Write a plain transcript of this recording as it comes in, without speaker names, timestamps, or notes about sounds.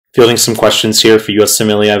Fielding some questions here for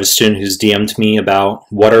USMLE. I have a student who's DM'd me about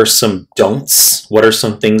what are some don'ts, what are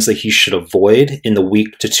some things that he should avoid in the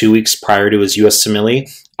week to 2 weeks prior to his USMLE.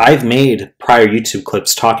 I've made prior YouTube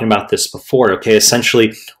clips talking about this before, okay?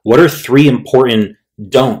 Essentially, what are 3 important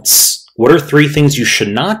don'ts? What are 3 things you should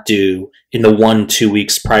not do in the 1-2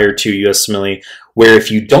 weeks prior to USMLE, where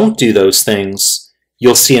if you don't do those things,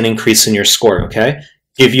 you'll see an increase in your score, okay?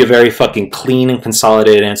 Give you a very fucking clean and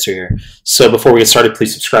consolidated answer here. So before we get started,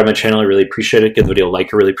 please subscribe to my channel. I really appreciate it. Give the video a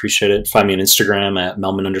like. I really appreciate it. Find me on Instagram at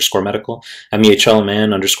mehlman_medical,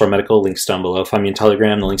 mehlman_medical. Links down below. Find me on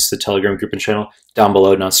Telegram. The links to the Telegram group and channel down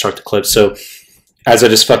below. Now start the clip. So as I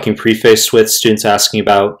just fucking prefaced with students asking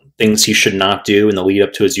about things he should not do in the lead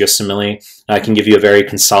up to his USMLE, I can give you a very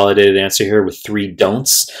consolidated answer here with 3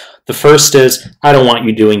 don'ts. The first is, I don't want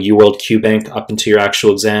you doing UWorld QBank up into your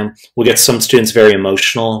actual exam. We'll get some students very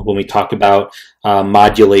emotional when we talk about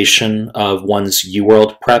modulation of one's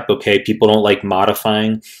UWorld prep, okay? People don't like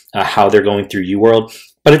modifying how they're going through UWorld,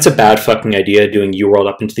 but it's a bad fucking idea doing UWorld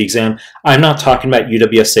up into the exam. I'm not talking about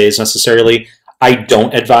UWSAs necessarily. I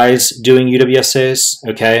don't advise doing UWSAs,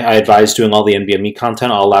 okay? I advise doing all the NVME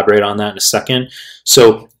content. I'll elaborate on that in a second.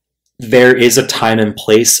 So there is a time and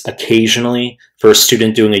place occasionally for a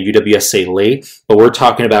student doing a UWSA late, but we're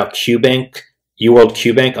talking about QBank, UWorld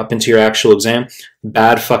QBank up into your actual exam.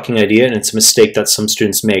 Bad fucking idea, and it's a mistake that some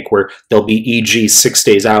students make where they'll be e.g. 6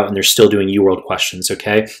 days out and they're still doing UWorld questions,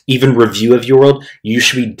 okay? Even review of UWorld, you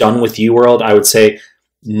should be done with UWorld, I would say,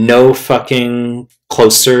 no fucking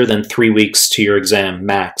closer than 3 weeks to your exam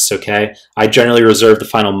max, okay? I generally reserve the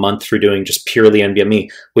final month for doing just purely NVME,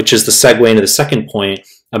 which is the segue into the second point,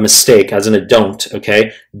 a mistake, as in a don't,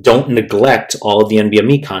 okay? Don't neglect all of the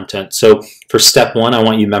NVME content. So for step 1, I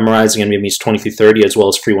want you memorizing NVMEs 20 through 30 as well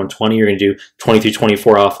as free 120. You're gonna do 20 through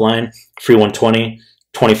 24 offline, free 120,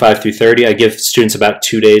 25 through 30. I give students about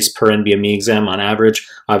 2 days per NVME exam on average.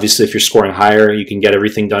 Obviously, if you're scoring higher, you can get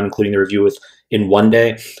everything done, including the review in 1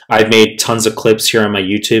 day. I've made tons of clips here on my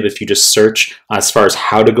YouTube if you just search as far as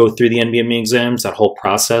how to go through the NVME exams, that whole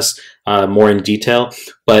process more in detail.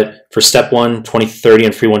 But for step 1, 20, 30,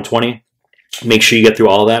 and free 120, make sure you get through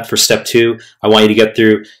all of that. For step 2, I want you to get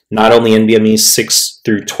through not only NVME 6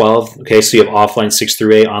 through 12, okay, so you have offline 6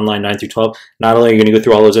 through 8, online 9 through 12. Not only are you going to go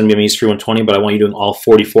through all those NVMEs free 120, but I want you doing all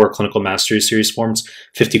 44 clinical mastery series forms,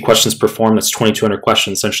 50 questions per form. That's 2,200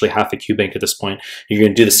 questions, essentially half a QBank at this point. You're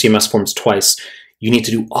going to do the CMS forms twice. You need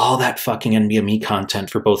to do all that fucking NVME content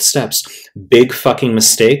for both steps. Big fucking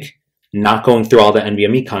mistake, not going through all the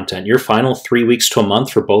NVME content. Your final 3 weeks to a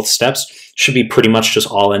month for both steps should be pretty much just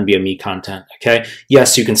all NVME content, okay?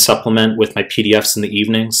 Yes, you can supplement with my PDFs in the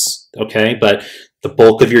evenings, okay? But the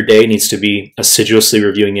bulk of your day needs to be assiduously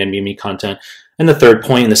reviewing the NVME content. And the third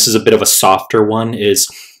point, and this is a bit of a softer one, is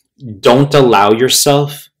don't allow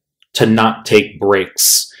yourself to not take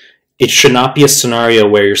breaks. It should not be a scenario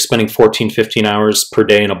where you're spending 14, 15 hours per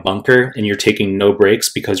day in a bunker and you're taking no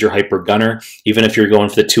breaks because you're hyper gunner, even if you're going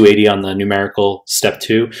for the 280 on the numerical step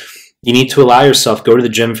 2. You need to allow yourself, go to the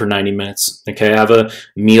gym for 90 minutes, okay? Have a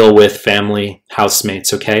meal with family,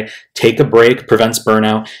 housemates, okay? Take a break, prevents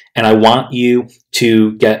burnout, and I want you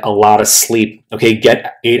to get a lot of sleep, okay?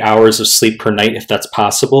 Get 8 hours of sleep per night if that's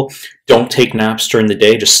possible. Don't take naps during the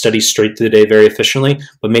day, just study straight through the day very efficiently,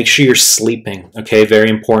 but make sure you're sleeping, okay? Very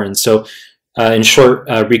important. So in short,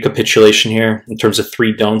 recapitulation here in terms of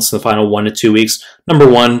 3 don'ts in the final 1 to 2 weeks. Number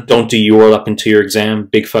 1, don't do UWorld up into your exam.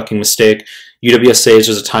 Big fucking mistake. UWSAs,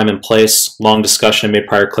 there's a time and place. Long discussion. I made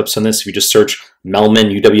prior clips on this. If you just search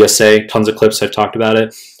Mehlman, UWSA, tons of clips. I've talked about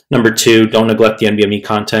it. Number 2, don't neglect the NVME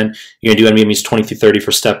content. You're going to do NVMEs 20 through 30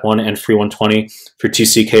 for step 1 and free 120. For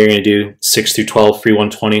 2CK, you're going to do 6 through 12, free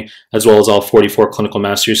 120, as well as all 44 clinical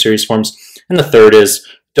mastery series forms. And the third is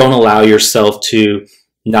don't allow yourself to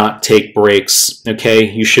not take breaks, okay?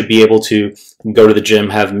 You should be able to go to the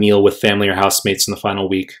gym, have a meal with family or housemates in the final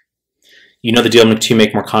week. You know the deal. I'm going to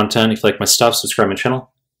make more content. If you like my stuff, subscribe to my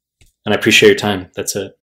channel. And I appreciate your time. That's it.